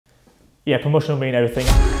Yeah, promotion will mean everything.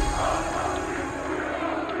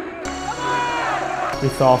 We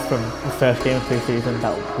thought from the first game of pre-season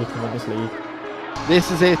that we can win this league.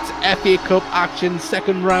 This is it, FA Cup action,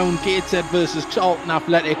 second round, Gateshead versus Charlton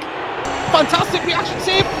Athletic. Fantastic reaction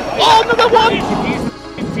save! Oh, another one! We're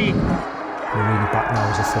really back now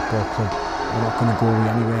as a football club. We're not going to go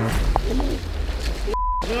anywhere.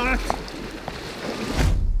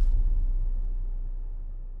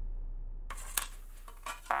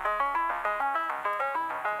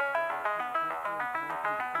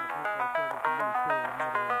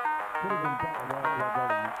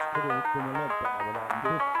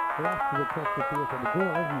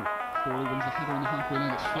 Ball wins the header on the halfway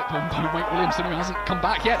line. It's flipped on by Mike Williamson, who hasn't come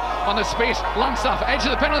back yet. On the space, Langstaff, edge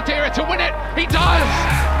of the penalty area to win it. He does!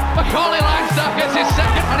 Macaulay Langstaff gets his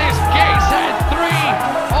second, and it's Gateshead 3,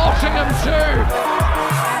 Altrincham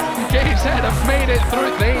 2. Gateshead have made it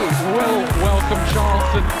through. They will welcome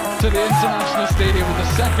Charlton to the International Stadium in the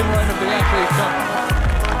second round of the FA Cup.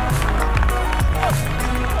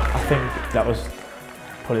 I think that was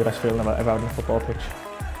probably the best feeling I've ever had on a football pitch.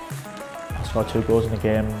 I scored 2 goals in the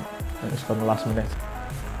game, and it scored in the last minute.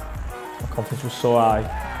 My confidence was so high,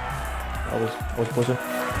 I was buzzing.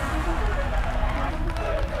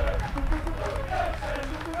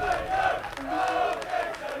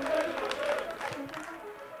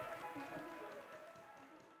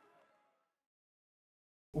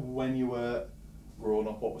 When you were growing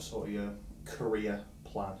up, what was sort of your career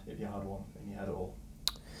plan, if you had one in your head at all?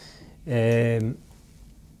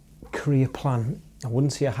 Career plan. I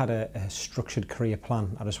wouldn't say I had a structured career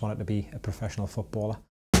plan. I just wanted to be a professional footballer.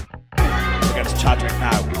 Against Chadwick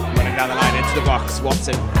now, running down the line into the box.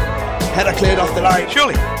 Watson, header cleared off the line.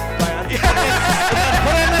 Surely. Put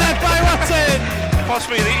in the net by Watson.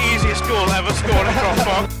 Possibly the easiest goal ever scored across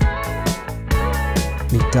box.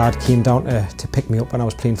 My dad came down to pick me up when I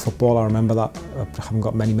was playing football. I remember that. I haven't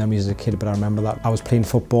got many memories as a kid, but I remember that. I was playing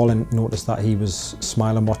football and noticed that he was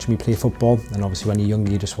smiling watching me play football. And obviously when you're young,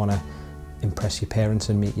 you just want to impress your parents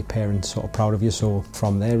and make your parents sort of proud of you. So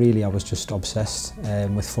from there really I was just obsessed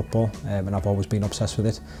with football, and I've always been obsessed with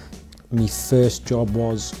it. My first job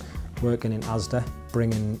was working in Asda,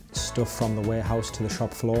 bringing stuff from the warehouse to the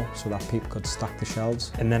shop floor so that people could stack the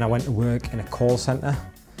shelves. And then I went to work in a call centre,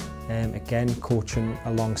 again coaching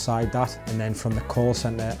alongside that. And then from the call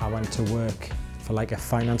centre I went to work for like a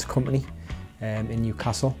finance company in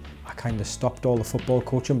Newcastle. I kind of stopped all the football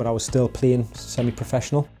coaching, but I was still playing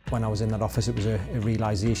semi-professional. When I was in that office, it was a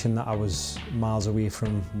realisation that I was miles away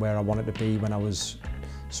from where I wanted to be when I was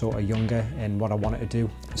sort of younger and what I wanted to do.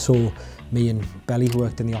 So me and Belly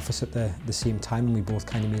worked in the office at the same time, and we both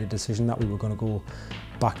kind of made a decision that we were going to go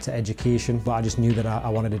back to education, but I just knew that I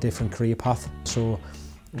wanted a different career path. So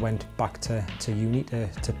went back to uni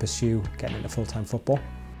to pursue getting into full-time football.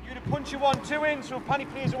 You're to punch your 1-2 in, so Panny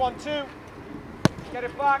plays a 1-2. Get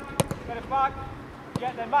it back,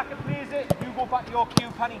 yeah, then Macca plays it, you go back to your cue,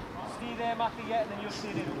 Panny. Stay there, Macca, yeah, and then you'll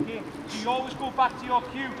stay there, okay? So you always go back to your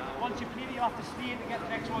cue. Once you play it, you'll have to stay in to get the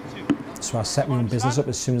next one too. So I set my own business up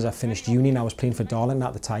as soon as I finished uni, and I was playing for Darlington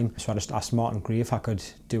at the time. So I just asked Martin Gray if I could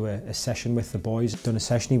do a session with the boys. Done a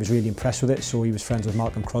session, he was really impressed with it, so he was friends with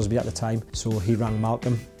Malcolm Crosby at the time. So he rang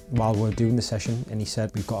Malcolm while we were doing the session, and he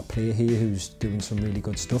said, we've got a player here who's doing some really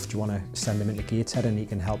good stuff. Do you want to send him into Gateshead and he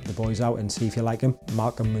can help the boys out and see if you like him?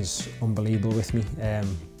 Malcolm was unbelievable with me,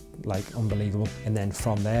 like unbelievable. And then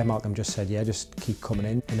from there, Malcolm just said, yeah, just keep coming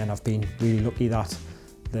in. And then I've been really lucky that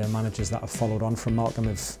the managers that have followed on from Malcolm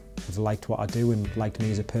have liked what I do and liked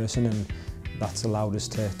me as a person, and that's allowed us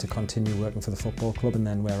to continue working for the football club and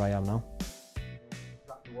then where I am now.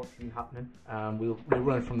 What's been happening? We'll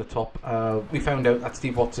run from the top. We found out that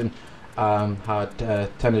Steve Watson had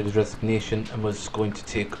tendered his resignation and was going to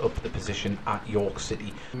take up the position at York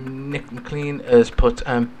City. Nick McLean has put,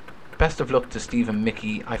 best of luck to Steve and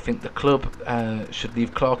Mickey. I think the club should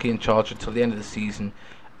leave Clarkey in charge until the end of the season.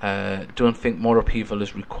 Don't think more upheaval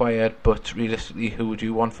is required, but realistically, who would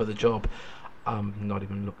you want for the job? I'm not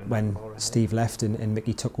even looking. When Steve left and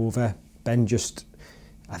Mickey took over, Ben just,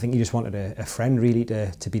 I think he just wanted a friend really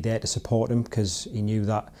to be there to support him, because he knew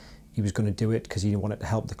that he was going to do it because he wanted to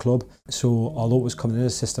help the club. So although it was coming in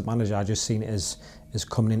as assistant manager, I just seen it as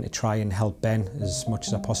coming in to try and help Ben as much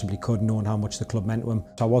as I possibly could, knowing how much the club meant to him.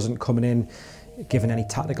 So I wasn't coming in giving any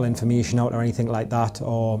tactical information out or anything like that,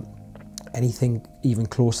 or anything even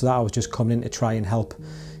close to that. I was just coming in to try and help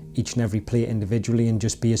each and every player individually and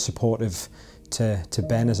just be as supportive to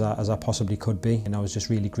Ben as I possibly could be. And I was just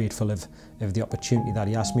really grateful of the opportunity that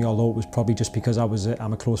he asked me, although it was probably just because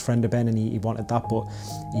I'm a close friend of Ben and he wanted that, but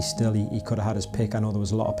he could have had his pick. I know there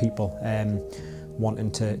was a lot of people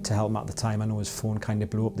wanting to help him at the time. I know his phone kind of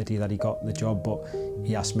blew up the day that he got the job, but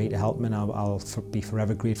he asked me to help him, and I'll be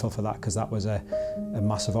forever grateful for that, because that was a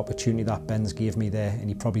massive opportunity that Ben's gave me there, and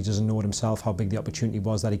he probably doesn't know it himself how big the opportunity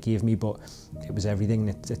was that he gave me, but it was everything.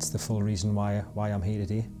 It's the full reason why I'm here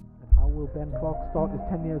today. How will Ben Clark start his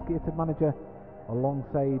 10 years Gateshead manager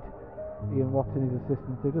alongside Ian Watson, his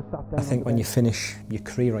assistant? They just sat down. I think when you finish your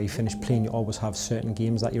career or you finish playing, you always have certain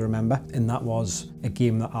games that you remember, and that was a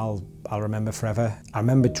game that I'll remember forever. I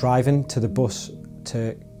remember driving to the bus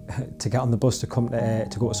to get on the bus to come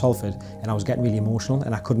to go to Salford, and I was getting really emotional,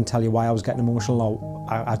 and I couldn't tell you why I was getting emotional, or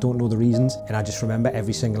I don't know the reasons, and I just remember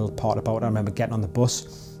every single part about it. I remember getting on the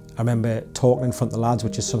bus. I remember talking in front of the lads,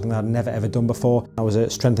 which is something that I'd never ever done before. I was a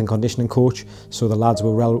strength and conditioning coach, so the lads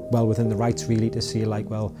were well within the rights really to say, like,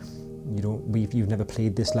 well, you know, you've never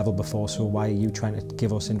played this level before, so why are you trying to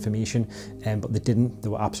give us information? But they didn't. They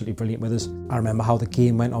were absolutely brilliant with us. I remember how the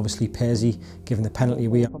game went. Obviously, Pearsie giving the penalty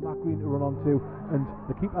away. For Matt Green to run onto, and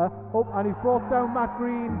the keeper and he's brought down Matt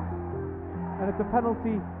Green, and it's a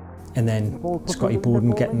penalty. And then Scotty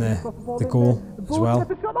Bowden getting the goal as well.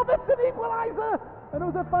 It's a shot off, it's an equaliser, and it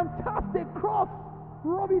was a fantastic cross.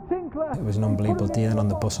 Robbie Tinkler. It was an unbelievable day, and on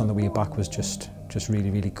the bus on the way back was just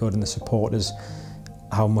really good, and the supporters,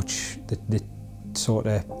 how much they sort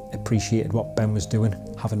of appreciated what Ben was doing.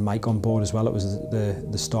 Having Mike on board as well, it was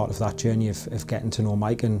the start of that journey of getting to know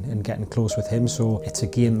Mike and getting close with him. So it's a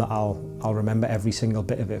game that I'll remember every single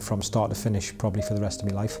bit of it from start to finish, probably for the rest of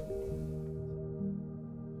my life.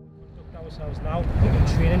 Now,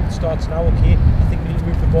 training starts now, okay. I think we need to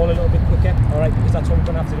move the ball a little bit quicker, alright, because that's what we're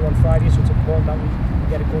going to have to do on Friday, so it's important that we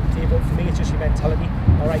get a good day. But for me, it's just your mentality,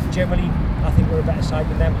 alright. Generally, I think we're a better side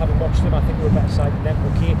than them. Having watched them, I think we're a better side than them,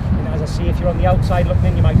 okay. And as I say, if you're on the outside looking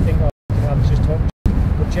in, you might think, oh, I was just talking.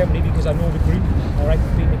 But generally, because I know the group, alright,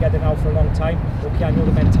 we've been together now for a long time, okay, I know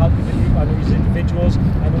the mentality of the group, I know his individuals,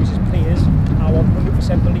 I know his players. I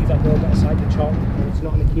 100% believe that we're a better side than Charlton. And it's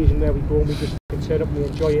not an occasion where we go and we just turn up and we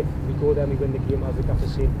enjoy it. We go there and we win the game, as we have to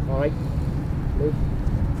say. Alright? Move.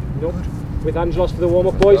 Nope. With Angelos for the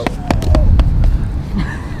warm-up, boys.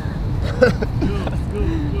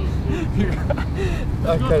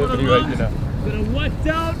 That kind of be right, you know. Gonna watch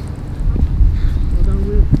out! Well done,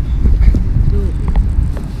 Will. Go.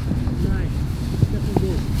 Nice. Step and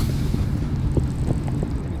go.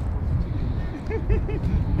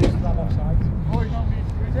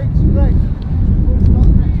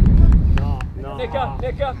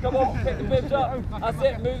 Nicker, come on, pick the bibs up. That's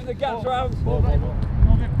it, moving the gaps around. A little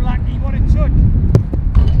bit Blackie, what a touch.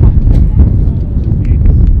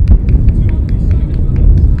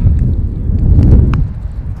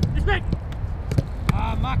 It's big.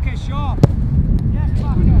 Macca sharp. Yes,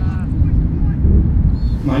 Macca.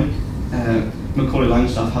 Mike, Macaulay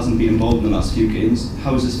Langstaff hasn't been involved in the last few games.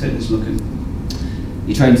 How is his fitness looking?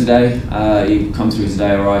 He trained today. He come through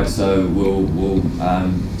today, all right. So we'll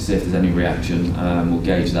see if there's any reaction. We'll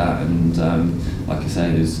gauge that, and like I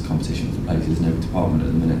say, there's competition for places in every department at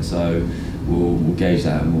the minute. So we'll gauge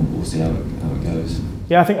that, and we'll see how it goes.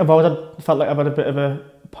 Yeah, I think I've always felt like I've had a bit of a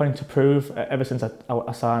point to prove ever since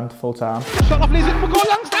I signed full time. Shot off, Liz, Macaulay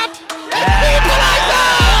Langstaff!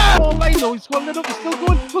 Yes! Ball line though, he's swung it up, he's still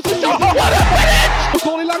going. What's the shot? What a finish!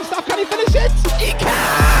 Macaulay Langstaff, can he finish it? He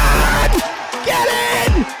can! Get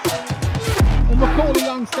in! And Macaulay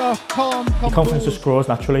Langstaff, calm. Your confidence just grows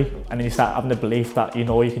naturally, and then you start having the belief that you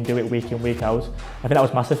know you can do it week in, week out. I think that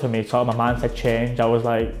was massive for me. Sort of my mindset changed. I was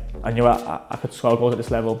like, I knew I could score goals at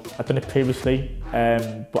this level. I'd done it previously,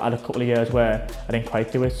 but I had a couple of years where I didn't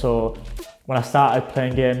quite do it. So when I started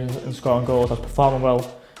playing games and scoring goals, I was performing well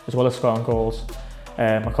as scoring goals.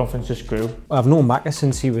 My confidence just grew. I've known Macca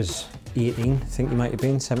since he was 18, I think he might have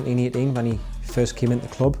been 17, 18 when he first came into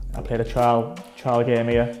the club. I played a trial game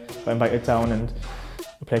here, got invited down, and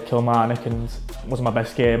we played Kilmarnock, and it wasn't my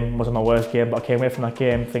best game, wasn't my worst game, but I came away from that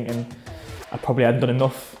game thinking I probably hadn't done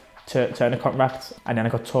enough to earn a contract. And then I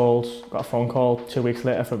got a phone call 2 weeks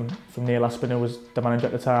later from Neil Aspin, who was the manager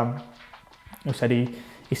at the time, who said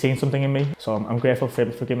he's seen something in me. So I'm grateful for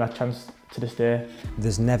him for giving that chance to this day.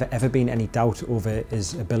 There's never ever been any doubt over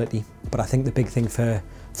his ability, but I think the big thing for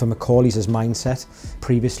Macaulay's his mindset.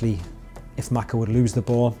 Previously, if Macca would lose the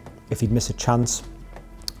ball, if he'd miss a chance,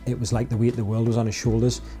 it was like the weight of the world was on his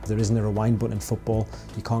shoulders. There isn't a rewind button in football.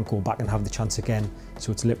 You can't go back and have the chance again,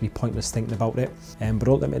 so it's literally pointless thinking about it. But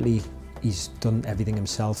ultimately, he's done everything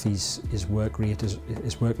himself. His work rate is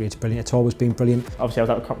brilliant. It's always been brilliant. Obviously, I was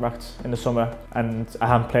out of contract in the summer, and I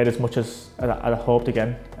haven't played as much as I hoped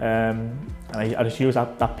again. And I just used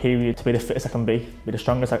that period to be the fittest I can be the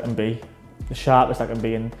strongest I can be, the sharpest I can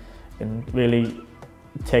be, and really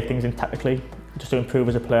take things in tactically, just to improve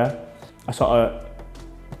as a player. I sort of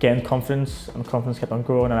gained confidence, and confidence kept on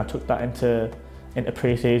growing, and I took that into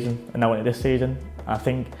pre-season and now into this season. I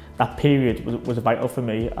think that period was vital for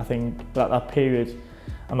me. I think that period,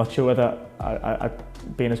 I'm not sure whether I'd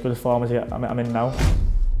be in as good a form as I'm in now.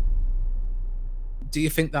 Do you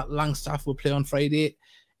think that Langstaff will play on Friday?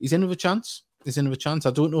 He's in with a chance. He's in with a chance.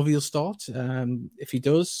 I don't know if he'll start. If he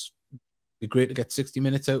does, it'd be great to get 60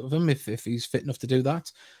 minutes out of him if he's fit enough to do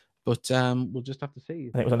that. But we'll just have to see.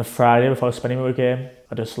 I think it was on a Friday before the Spennymoor game.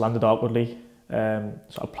 I just landed awkwardly,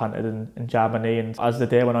 sort of planted and jabbed my knee. And as the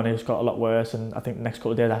day went on, it just got a lot worse. And I think the next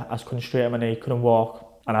couple of days, I just couldn't straighten my knee, couldn't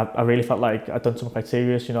walk. And I really felt like I'd done something quite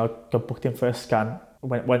serious. You know, I got booked in for a scan.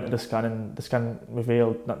 Went to the scan, and the scan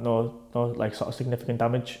revealed that no like sort of significant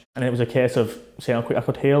damage. And it was a case of seeing how quick I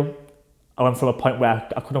could heal. I went from a point where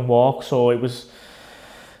I couldn't walk, so I was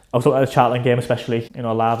looking at the Charlton game, especially, you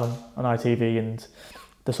know, live on ITV, and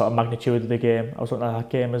the sort of magnitude of the game. I was looking at that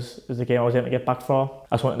game as the game I was aiming to get back for.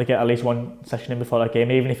 I just wanted to get at least one session in before that game,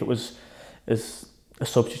 even if it was as a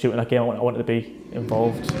substitute in that game. I wanted to be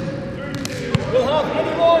involved. We'll have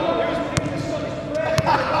anyone who's been the Scottish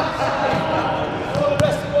all the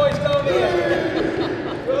rest of the boys down here.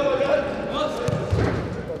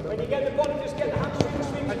 When you get the body, just get the hamstring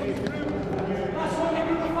sweep through. Last one, hit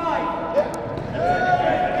with the 5.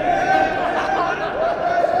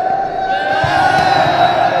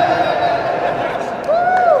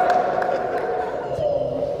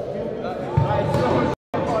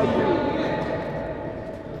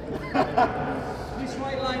 This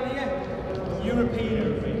right line here, European,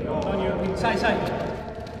 non-European, side,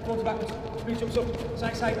 forwards backwards, three jumps up,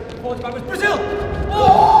 side, forwards backwards, Brazil!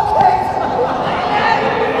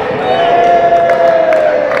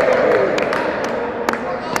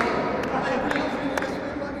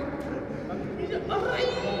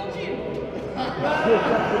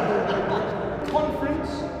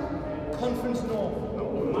 Conference North.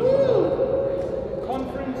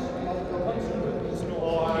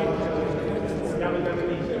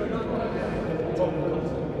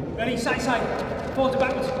 Ready, side, forwards and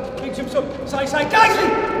backwards, big jumps up, side,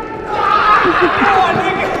 Gateshead! Go on,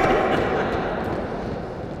 nigga!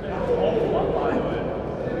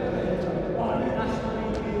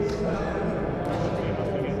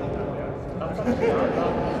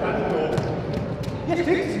 Yes,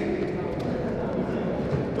 please.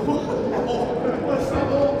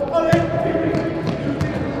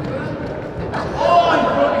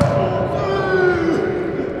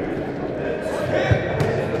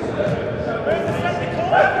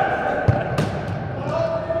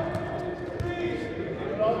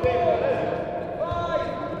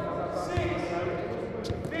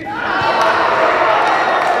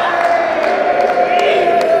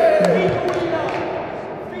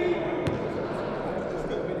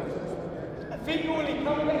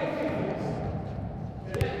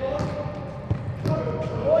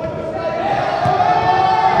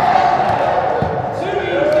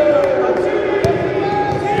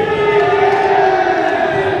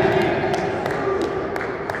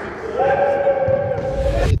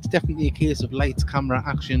 Definitely a case of lights, camera,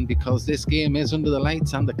 action, because this game is under the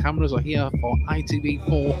lights and the cameras are here for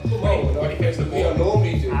ITV4.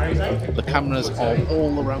 The cameras are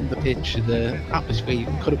all around the pitch. The atmosphere, you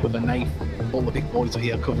can cut it with a knife. All the big boys are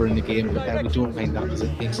here covering the game, but we don't mind that because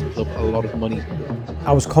it makes the club a lot of money.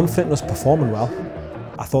 I was confident in us performing well.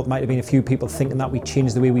 I thought there might have been a few people thinking that we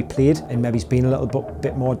changed the way we played and maybe been a little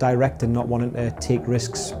bit more direct and not wanting to take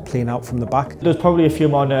risks playing out from the back. There's probably a few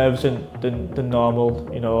more nerves than normal.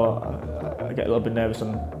 You know, I get a little bit nervous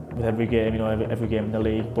with every game, you know, every game in the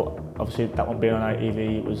league, but obviously that one being on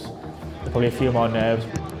ITV, it was probably a few more nerves.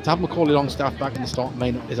 To have Macaulay Longstaff back in the starting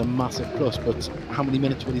lineup is a massive plus, but how many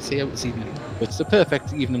minutes will he see out this evening? But it's the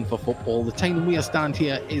perfect evening for football. The time we stand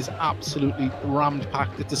here is absolutely rammed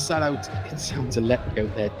packed. It's a sellout. It sounds electric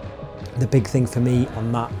out there. The big thing for me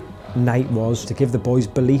on that night was to give the boys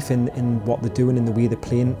belief in what they're doing, in the way they're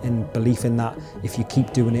playing, and belief in that if you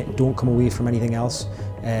keep doing it, don't come away from anything else,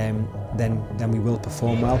 then we will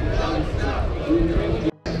perform well.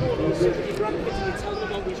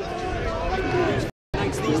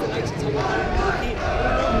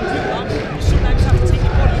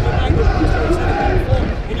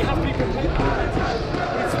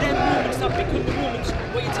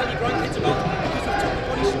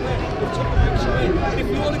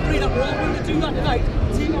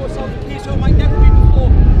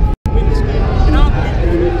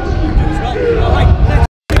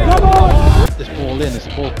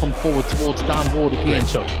 Forward towards Dan Ward again.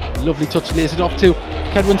 Lovely touch, lays it off to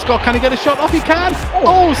Kedwin Scott. Can he get a shot off? He can!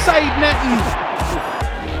 Oh, side netting!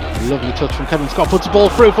 Lovely touch from Kevin Scott, puts the ball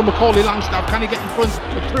through for Macaulay Langstaff. Can he get in front?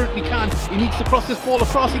 Apparently can. He needs to cross this ball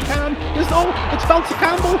across, he can. There's no, it's fell to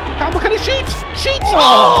Campbell. Campbell, can he shoot? Shoots!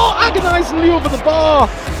 Oh, agonisingly over the bar.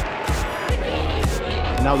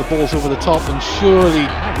 Now the ball's over the top, and surely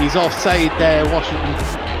he's offside there, Washington.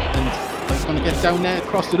 And he's going to get down there,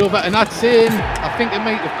 crossed it over, and that's in. I think it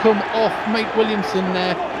might have come off Mike Williamson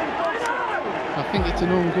there. I think it's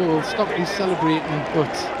an own goal. Stockley's celebrating,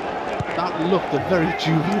 but that looked a very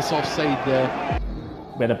dubious offside there.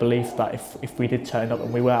 We had a belief that if we did turn up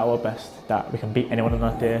and we were at our best, that we can beat anyone on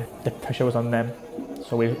that day. The pressure was on them,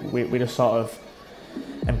 so we just sort of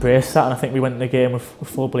embraced that, and I think we went in the game with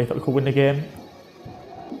full belief that we could win the game.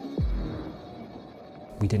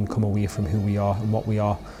 We didn't come away from who we are and what we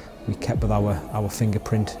are. We kept with our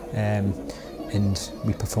fingerprint, and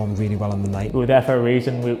we performed really well on the night. We were there for a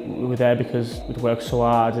reason. We were there because we'd worked so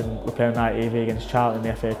hard, and we're playing night EV against Charlton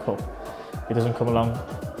in the FA Cup. It doesn't come along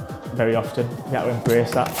very often. We have to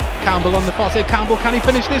embrace that. Campbell on the far side. Campbell, can he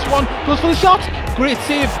finish this one? Goes for the shot. Great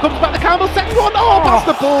save. Comes back to Campbell. Second one. Oh, past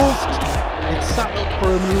the post. It's sat up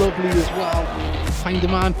for him lovely as well. Find the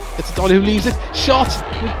man. It's Dolly who leaves it. Shot.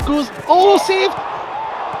 It goes. Oh, save.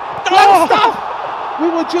 Langstaff. We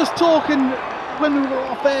were just talking when we were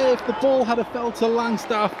off air, if the ball had fell to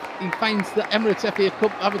Langstaff. He finds the Emirates FA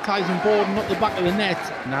Cup advertising board and not the back of the net.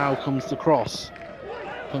 Now comes the cross.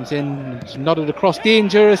 Comes in, nodded across,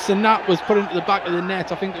 dangerous, and that was put into the back of the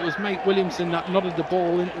net. I think it was Mike Williamson that nodded the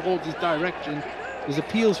ball in towards his direction. There's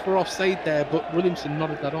appeals for offside there, but Williamson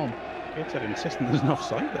nodded that on. Gateshead insisting there's no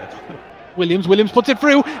offside there. Williams puts it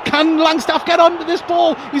through. Can Langstaff get onto this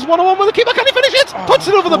ball? He's 1-on-1 with the keeper. Can he finish it? Puts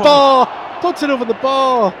it over the bar. Puts it over the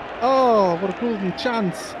bar. Oh, what a golden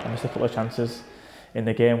chance. I missed a couple of chances in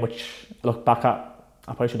the game, which I look back at,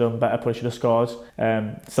 I probably should have done better, probably should have scored.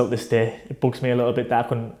 Still to this day, it bugs me a little bit that I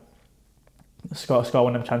couldn't score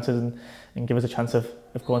one of them chances and give us a chance of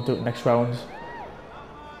going through the next round.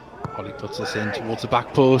 Ollie puts this in towards the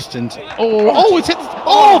back post, and it's hit.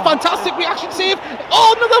 Oh, fantastic reaction save.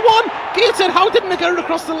 Oh, another one. Gateshead, how didn't it get it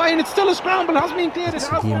across the line? It's still a scramble, it hasn't been cleared. It's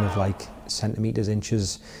a game of like centimetres,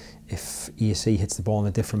 inches. If ESC hits the ball in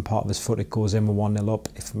a different part of his foot, it goes in with 1-0 up.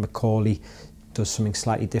 If Macaulay does something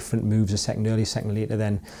slightly different, moves a second early, second later,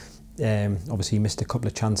 then obviously he missed a couple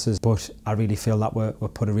of chances. But I really feel that we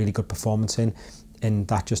put a really good performance in, and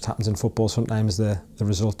that just happens in football. Sometimes the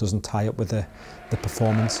result doesn't tie up with the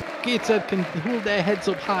performance. Gateshead can hold their heads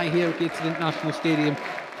up high here at Gateshead International Stadium.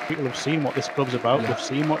 People have seen what this club's about, they've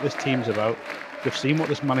seen what this team's about, they've seen what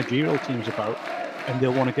this managerial team's about, and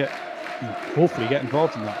they'll want to hopefully get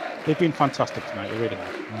involved in that. They've been fantastic tonight, they really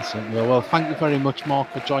have. Well, thank you very much,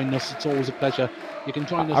 Mark, for joining us. It's always a pleasure. You can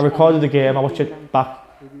join us. I recorded the game, I watched it back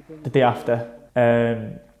the day after.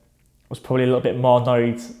 I was probably a little bit more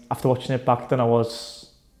annoyed after watching it back than I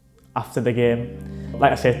was after the game.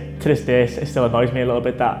 Like I said, to this day, it still annoys me a little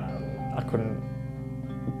bit that I couldn't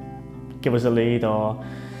give us a lead or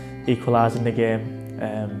equalise in the game.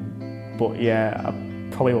 But yeah, I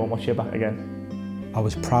probably won't watch it back again. I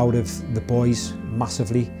was proud of the boys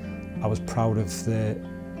massively. I was proud of the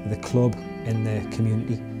club and the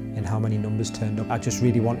community and how many numbers turned up. I just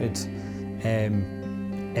really wanted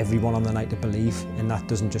everyone on the night to believe, and that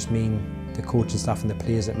doesn't just mean the coaching staff and the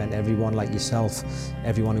players, it meant everyone like yourself,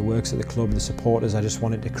 everyone who works at the club, the supporters. I just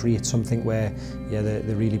wanted to create something where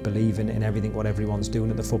they really believe in everything what everyone's doing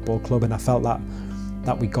at the football club, and I felt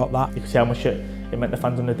that we got that. You can see how much it meant the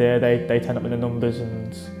fans on the day. They turned up in the numbers,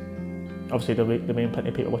 and obviously there'll be plenty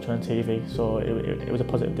of people watching on TV, so it was a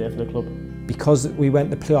positive day for the club. Because we went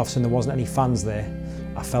to the playoffs and there wasn't any fans there,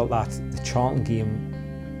 I felt that the Charlton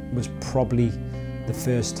game was probably the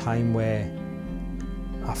first time where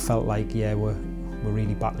I felt like, we're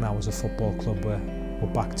really back now as a football club.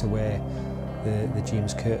 We're back to where the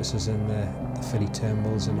James Curtises and the Philly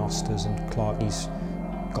Turnbulls and Osters and Clarkies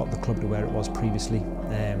got the club to where it was previously.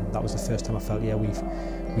 That was the first time I felt,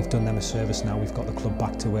 we've done them a service now. We've got the club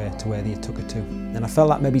back to where they took it to. And I felt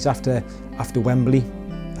that maybe after Wembley,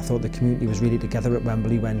 I thought the community was really together at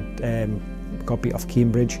Wembley when got beat off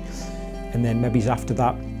Cambridge, and then maybe after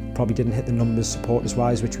that probably didn't hit the numbers supporters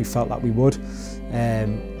wise, which we felt that we would,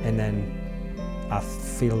 and then I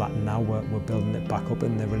feel that now we're building it back up,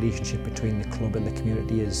 and the relationship between the club and the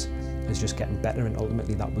community is just getting better, and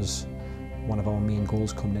ultimately that was one of our main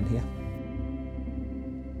goals coming in here.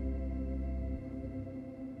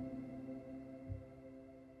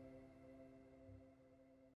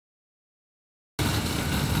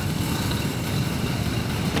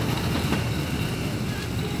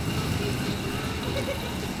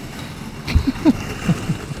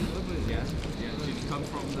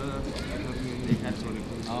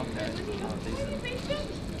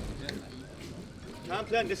 can't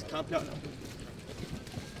play on this, can't play on that.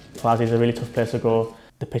 Glasgow is a really tough place to go.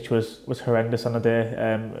 The pitch was horrendous on the day.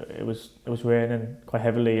 It was raining quite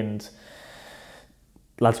heavily and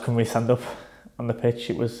lads couldn't really stand up on the pitch.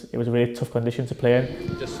 It was a really tough condition to play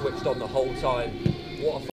in. Just switched on the whole time.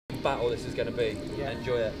 What a f***ing battle this is going to be. Yeah.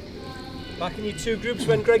 Enjoy it. Back in your two groups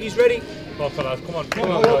when Greggy's ready. Come on, fellas, come on.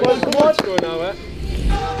 Come on, guys. Come on. Let's go now, eh?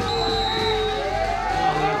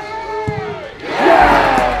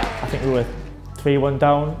 I think we were 3-1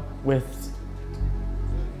 down with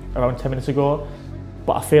around 10 minutes ago,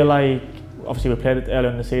 but I feel like obviously we played it earlier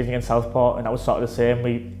in the season against Southport and that was sort of the same.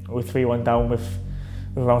 We were 3-1 down with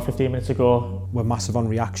around 15 minutes ago. We're massive on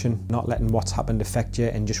reaction, not letting what's happened affect you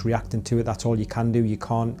and just reacting to it. That's all you can do. You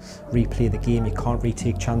can't replay the game, you can't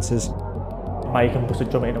retake chances. Mike and Buster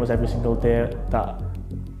drumming into us every single day that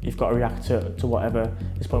you've got to react to whatever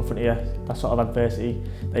is put in front of you, that sort of adversity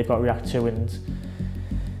that you've got to react to. And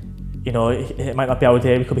you know, it might not be our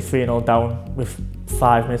day, we could be 3-0 down with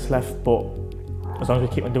 5 minutes left, but as long as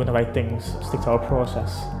we keep on doing the right things, stick to our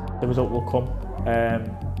process, the result will come.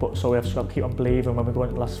 But so we have to keep on believing when we go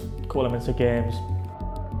into the last couple of minutes of games,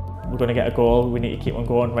 we're going to get a goal. We need to keep on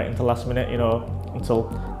going right until the last minute, you know, until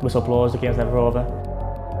the whistle blows, the game's never over.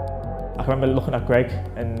 I can remember looking at Greg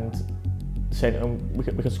and saying to him, we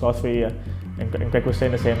could score 3 here, and Greg was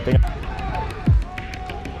saying the same thing.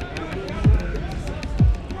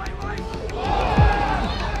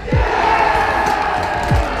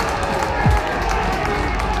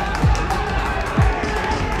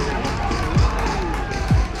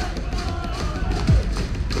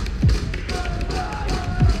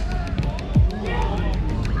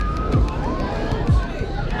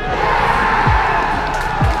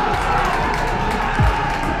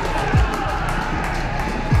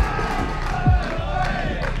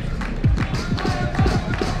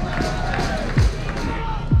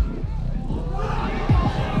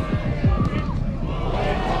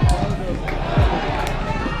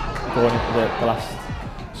 Going into the last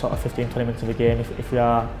sort of 15-20 minutes of the game, if we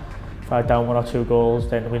are down 1 or 2 goals,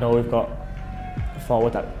 then we know we've got a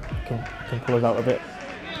forward that can pull us out a bit.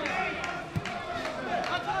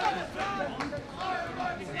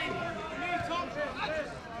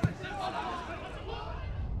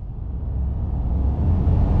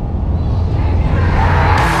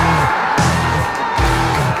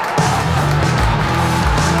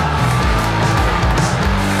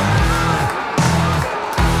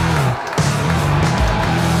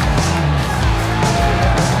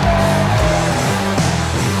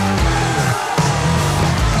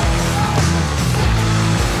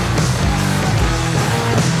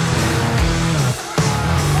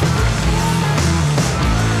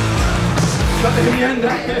 In the end,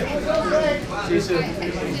 see you soon.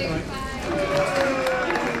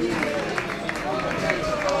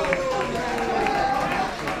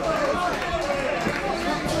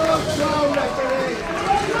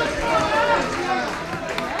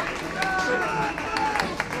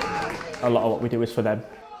 A lot of what we do is for them.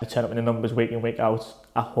 They turn up in the numbers week in, week out.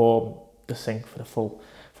 At home, they sing for the full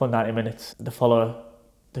 90 minutes. They follow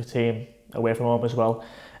the team away from home as well.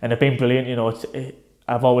 And they've been brilliant, you know.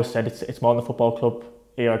 I've always said it's more than a football club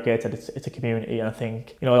here at Gateshead, it's a community, and I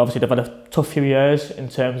think, you know, obviously they've had a tough few years in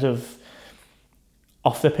terms of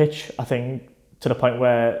off the pitch, I think, to the point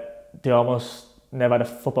where they almost never had a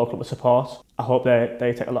football club to support. I hope they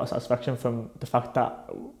take a lot of satisfaction from the fact that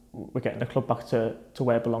we're getting the club back to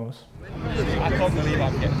where it belongs. I can't believe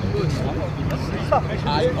I'm getting it.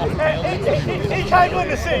 He can't go in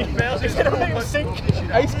the sea. He's going to make him sink.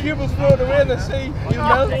 Ice Cube was thrown away in the sea. He's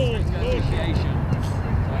melting.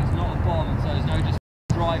 So there's no just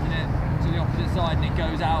driving it to the opposite side and it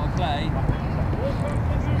goes out of play.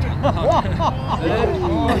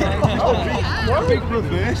 What a big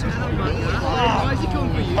reverse. Why is he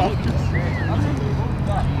going for you?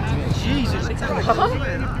 Jesus. He's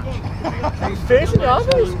facing the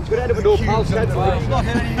others. Could end up with no pals. He's not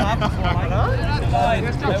hitting anything that before.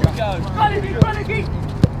 There we go. Relegy.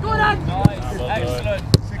 Go on. Nice. Excellent.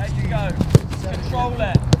 There you go. Control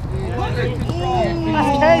it. That's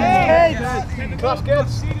Kate. Class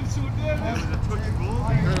kids.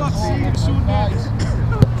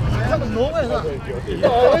 That was nowhere, that.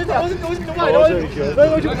 No, it wasn't nowhere. Because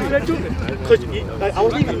I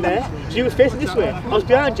wasn't even there. So you were facing this way. I was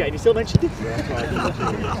behind you and you still mentioned it. If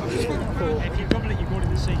you double it, you go in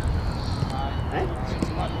the sea.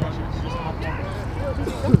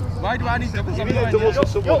 Why do I need doubles? I'm not doubles for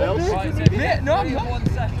someone else. Mate, no, I'm not. 1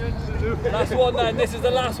 second. Last one then, this is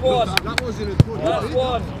the last one. That was in a good last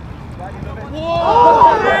one. Whoa!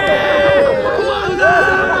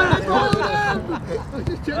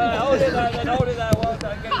 Hold it there then, hold it there. Well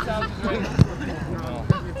done, get yourself to drink.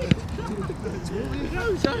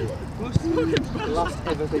 Last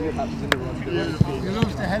ever thing that happens in the run. He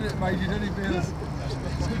loves to head it, mate. He only feels.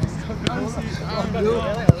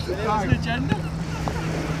 That's the agenda.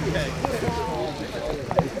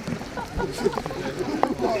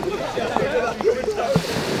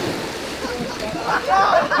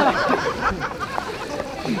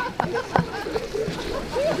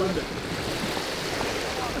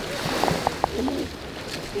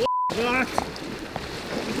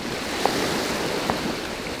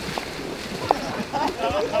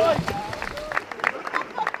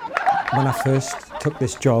 When I first took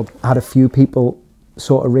this job, I had a few people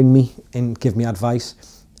sort of ring me and give me advice,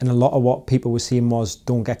 and a lot of what people were saying was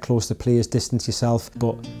don't get close to players, distance yourself,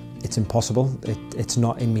 but it's impossible. It's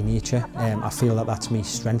not in my nature. I feel that that's my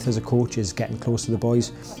strength as a coach, is getting close to the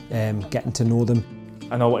boys, getting to know them.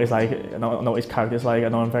 I know what he's like, I know what his character's like, I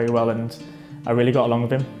know him very well, and I really got along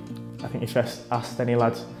with him. I think if you asked any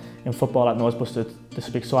lad in football that knows Busted to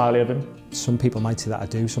speak so highly of him. Some people might say that I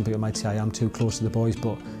do, some people might say I am too close to the boys,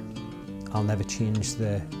 but I'll never change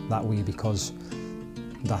that way, because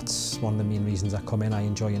that's one of the main reasons I come in. I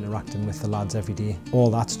enjoy interacting with the lads every day. All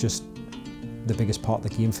that's just the biggest part of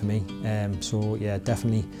the game for me. So yeah,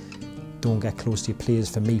 definitely don't get close to your players.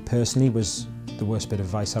 For me personally, was the worst bit of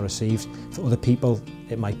advice I received. For other people,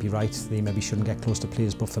 it might be right. They maybe shouldn't get close to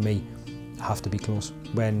players, but for me, I have to be close.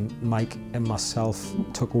 When Mike and myself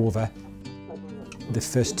took over, the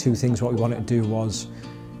first two things what we wanted to do was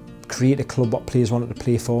create a club what players wanted to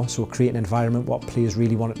play for, so create an environment what players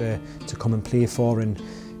really wanted to come and play for, and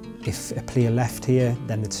if a player left here,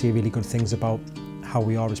 then they'd say really good things about how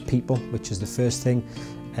we are as people, which is the first thing,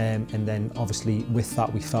 and then obviously with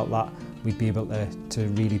that we felt that we'd be able to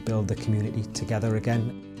really build the community together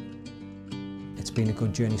again. It's been a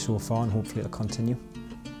good journey so far, and hopefully it'll continue.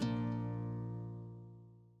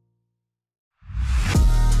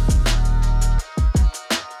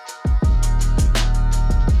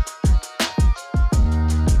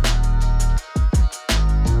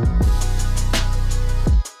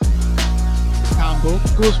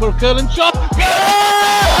 Goes for a curling shot.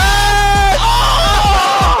 Yes!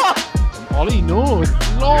 Oh! Ollie, no.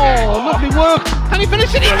 Oh, lovely work. Can he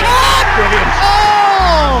finish it? He can! Brilliant.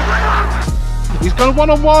 Oh! He's gone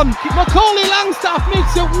one-on-one. Macaulay Langstaff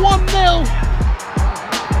makes it 1-0.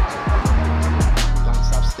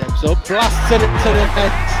 Langstaff steps up, blasts it into the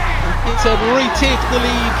net. Gateshead retake the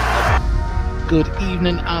lead. Good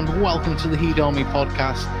evening and welcome to the Heat Army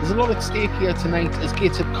podcast. There's a lot at stake here tonight, as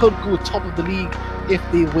Gateshead could go top of the league if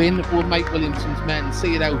they win. Will Mike Williamson's men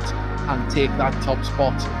see it out and take that top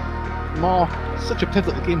spot? Mark, such a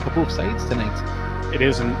pivotal game for both sides tonight. It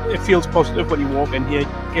is, and it feels positive when you walk in here.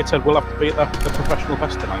 Gateshead will have to beat the professional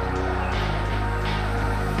best tonight.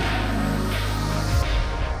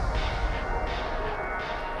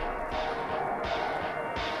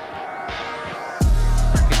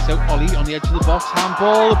 Out Ollie on the edge of the box,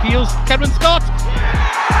 handball appeals, Kevin Scott,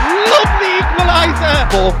 lovely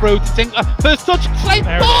equaliser, ball through to Tinkler, first touch, straight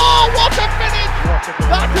ball, what a finish,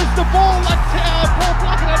 that is the ball that Paul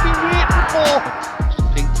Blackett had been waiting for.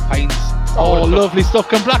 Pink Pines, oh lovely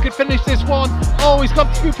stuff, can Blackett finish this one? Oh, he's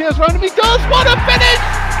got 2 players around him, he does, what a finish,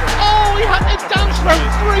 oh he had to dance around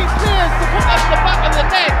 3 players to put that in the back of the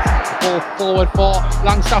net. Ball forward for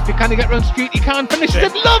Langstaff, he can't get around the street, he can't finish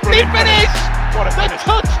it, lovely finish. The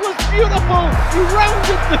touch was beautiful. He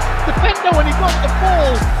rounded the defender when he got the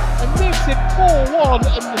ball and makes it 4-1,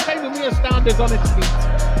 and the Simon Weir stand is on its feet.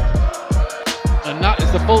 And that is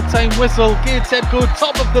the full-time whistle. Gateshead go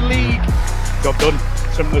top of the league. Job done.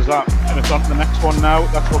 Simple as that. And it's on to the next one now.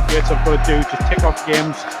 That's what Gateshead have got to do. Just tick off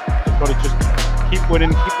games. They've got to just keep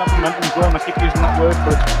winning, keep that momentum going. I keep using that word,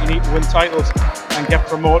 but it's what you need to win titles and get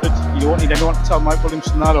promoted. You don't need anyone to tell Mike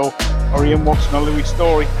Williamson that or Ian Watson or Louis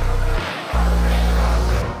Story.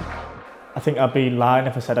 I think I'd be lying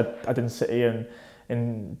if I said I didn't sit here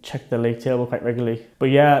and check the league table quite regularly. But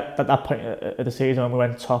yeah, at that point of the season when we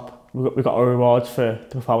went top, we got our rewards for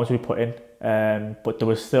the performance we put in. But there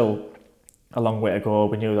was still a long way to go.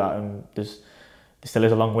 We knew that, and there still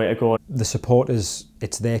is a long way to go. The supporters,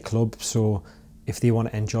 it's their club, so if they want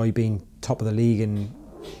to enjoy being top of the league and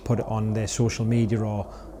put it on their social media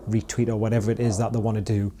or retweet or whatever it is that they want to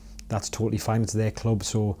do, that's totally fine. It's their club,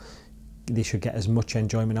 so they should get as much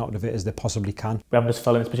enjoyment out of it as they possibly can. We haven't just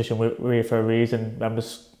fell in this position, we're here for a reason. We haven't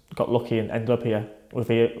just got lucky and ended up here.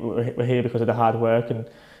 We're here because of the hard work and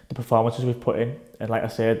the performances we've put in. And like I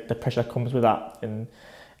said, the pressure that comes with that, and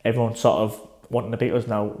everyone's sort of wanting to beat us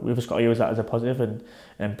now. We've just got to use that as a positive and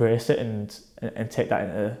embrace it and take that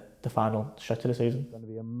into the final stretch of the season. It's going to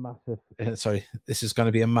be a massive. This is going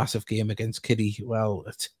to be a massive game against Kiddy. Well,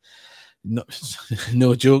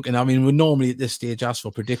 no joking. I mean, we normally at this stage ask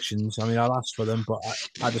for predictions. I mean, I'll ask for them, but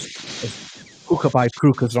I just hooker by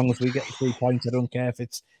crook. As long as we get the 3 points, I don't care if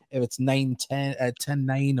it's 9-10,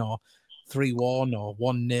 10-9 or 3-1 or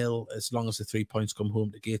 1-0. As long as the 3 points come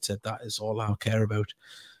home to Gateshead, that is all I care about.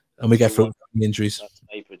 And we get through the injuries. That's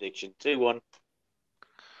my prediction. 2-1.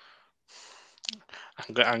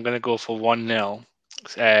 I'm going to go for 1-0.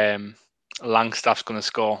 Langstaff's going to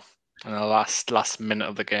score in the last minute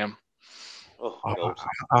of the game. Oh,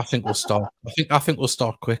 I think we'll start. I think we'll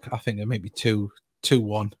start quick. I think it may be 2-1.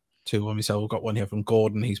 2-1. We said we've got one here from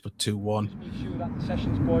Gordon. He's put 2-1. Make sure that the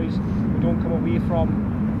sessions, boys, we don't come away from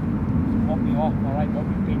what we are. All right, what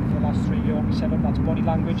we've been for the last 3 years. What we said up, that's body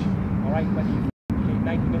language. All right, whether you played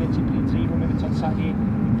 90 minutes, you played 0 minutes on Saturday,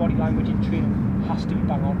 your body language in training has to be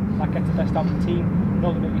bang on. That gets the best out of the team. And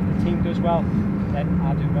ultimately, if the team does well, then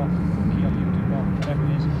I do well. Okay, or you do well, whatever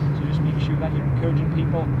it is. So just make sure that you're encouraging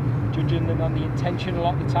people, judging them on the intention a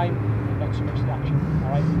lot of the time, and not so much the action.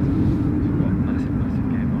 All right. We've got a massive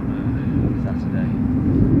game on Saturday,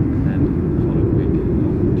 and then the following week, a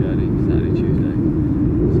long journey, Saturday, Tuesday.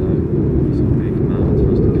 So some big mountains for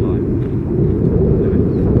us to climb.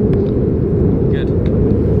 Good.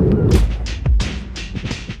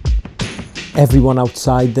 Everyone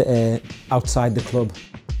outside the club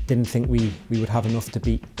didn't think we would have enough to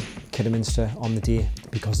beat Kidderminster on the day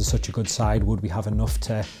because they're such a good side. Would we have enough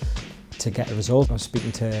to get a result? I was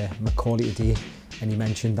speaking to Macaulay today, and he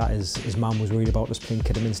mentioned that his mum was worried about us playing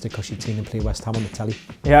Kidderminster because she'd seen him play West Ham on the telly.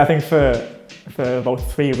 Yeah, I think for about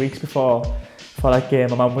 3 weeks before that game,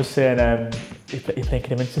 my mum was saying, you're playing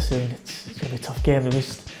Kidderminster soon, it's going to be a tough game. They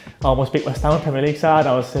just almost beat West Ham on Premier League side.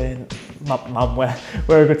 I was saying, Mum, we're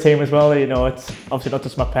a good team as well. You know, it's obviously not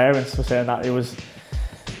just my parents were saying that. It was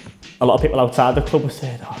a lot of people outside the club were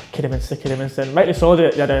saying, oh, Kidderminster. And rightly so,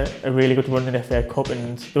 they had a really good run in the FA Cup,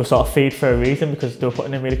 and they were sort of feed for a reason because they were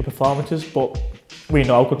putting in really good performances. But we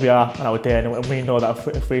know how good we are on our day, and we know that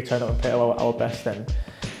if we turn up and play our best, then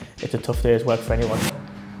it's a tough day's work for anyone.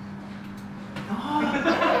 I'm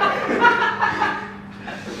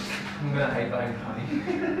going to hate that,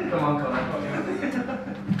 Connie. Come on, Connie.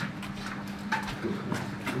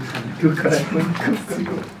 Good correct.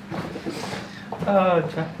 Oh,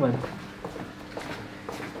 Jackman.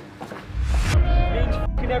 Means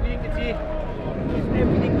f***ing everything today. It's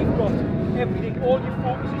everything you've got. Everything. All your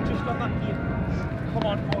focus is just on that game. Come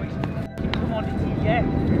on, boys. Come on, today, yeah.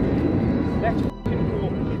 Let's f***ing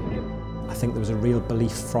go. I think there was a real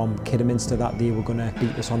belief from Kidderminster that they were going to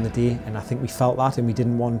beat us on the day, and I think we felt that, and we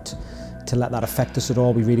didn't want to let that affect us at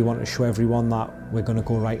all. We really wanted to show everyone that we're going to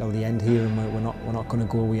go right till the end here, and we're not going to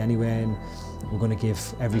go away anywhere, and we're going to give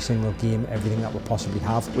every single game everything that we possibly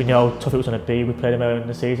have. We know how tough it was going to be. We played them early in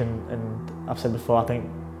the season, and I've said before, I think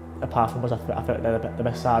apart from us, I felt like they're the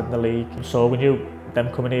best side in the league. So we knew them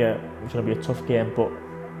coming here it was going to be a tough game, but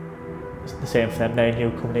it's the same for them. They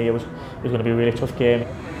knew coming here it was going to be a really tough game.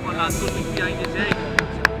 One lad good week behind his egg.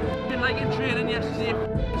 Didn't like in training yesterday.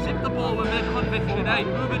 Zip the ball with their conviction, eh?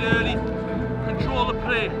 Move it early. Control the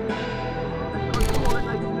play. Control it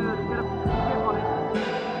like a nerd and get on it.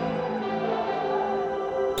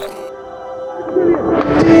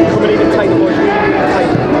 Coming in tight, boys. Tight,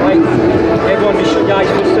 alright? Everyone just shut your eyes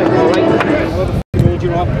for a second, alright? However old you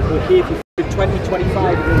are, we're here for 20,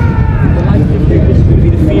 25. The life of this is going to be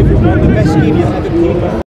the favourite one, the best game you've ever played.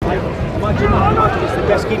 Imagine that, imagine it's the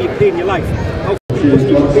best game you've played in your life. How f***ing must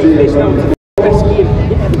you be this now? It's the best game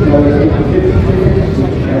you ever played.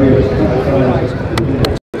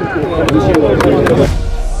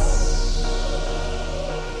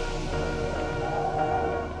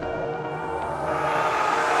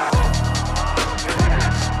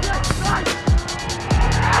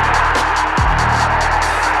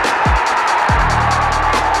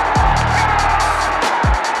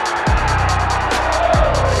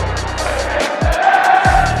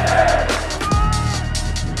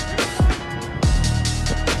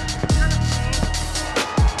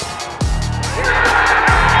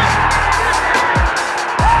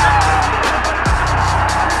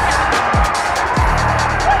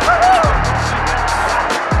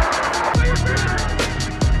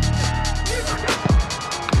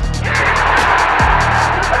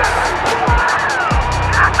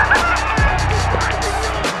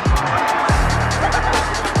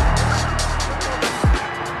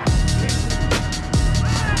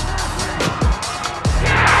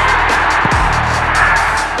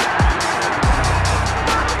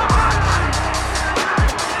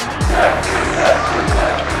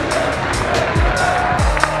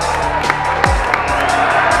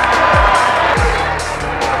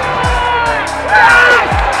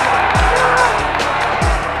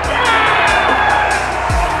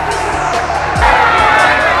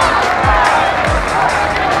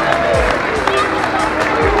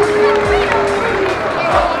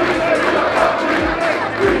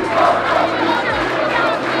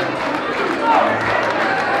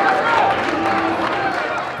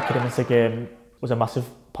 Leicester game was a massive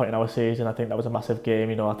point in our season. I think that was a massive game.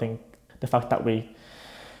 You know, I think the fact that we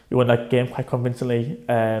won that game quite convincingly.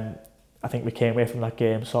 I think we came away from that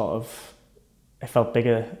game sort of, it felt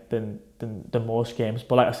bigger than most games.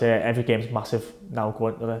 But like I say, every game's massive now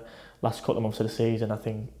going to the last couple of months of the season. I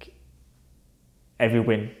think every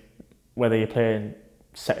win, whether you're playing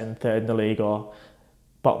second, third in the league or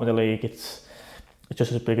bottom of the league, it's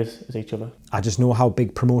just as big as each other. I just know how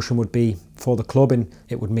big promotion would be for the club, and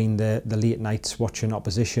it would mean the late nights watching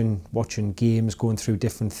opposition, watching games, going through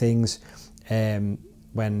different things,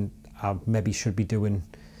 when I maybe should be doing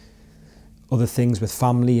other things with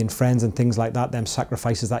family and friends and things like that, them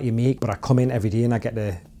sacrifices that you make. But I come in every day and I get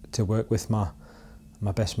to work with my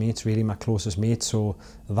best mates, really, my closest mates. So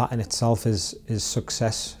that in itself is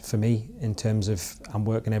success for me, in terms of I'm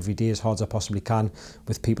working every day as hard as I possibly can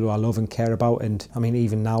with people who I love and care about. And I mean,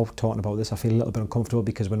 even now talking about this, I feel a little bit uncomfortable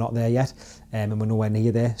because we're not there yet, and we're nowhere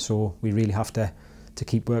near there. So we really have to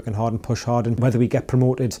keep working hard and push hard. And whether we get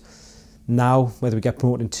promoted now, whether we get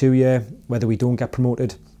promoted in 2 years, whether we don't get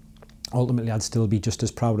promoted, ultimately I'd still be just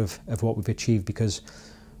as proud of what we've achieved, because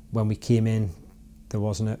when we came in, there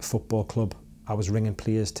wasn't a football club. I was ringing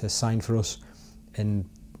players to sign for us, and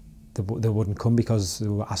they wouldn't come because they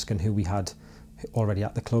were asking who we had already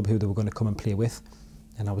at the club, who they were going to come and play with,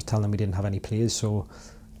 and I was telling them we didn't have any players. So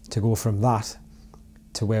to go from that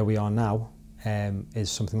to where we are now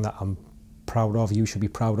is something that I'm proud of, you should be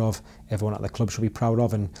proud of, everyone at the club should be proud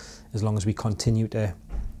of, and as long as we continue to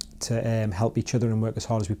help each other and work as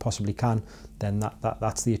hard as we possibly can, then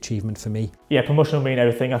that's the achievement for me. Yeah, promotion will mean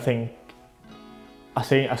everything. I think I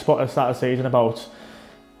spoke at the start of the season about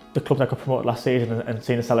the clubs that got promoted last season and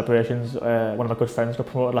seeing the celebrations. One of my good friends got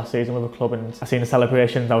promoted last season with a club, and I seen the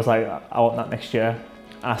celebrations and I was like, I want that next year.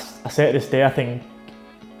 I say to this day, I think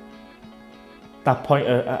that point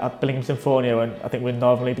at Billingham Symphonia, when I think we're in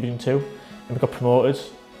Northern League Division 2 and we got promoted,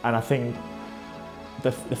 and I think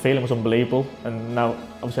the feeling was unbelievable. And now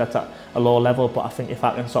obviously that's at a lower level, but I think if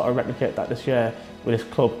I can sort of replicate that this year with this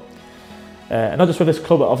club, and not just with this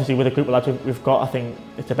club, but obviously with the group of lads we've got, I think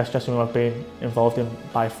it's the best dressing room I've been involved in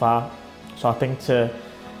by far. So I think to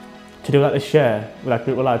do that this year with that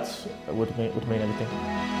group of lads would mean everything.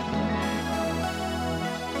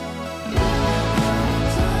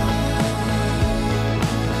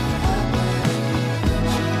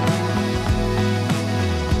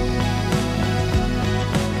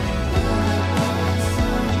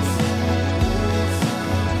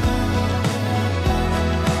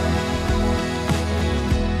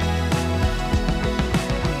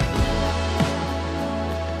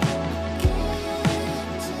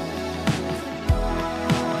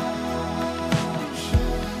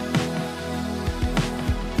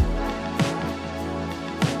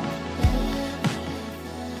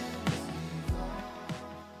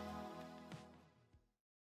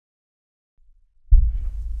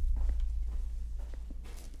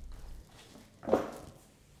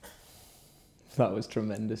 That was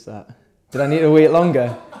tremendous, that. Did I need to wait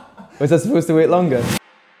longer? Was I supposed to wait longer?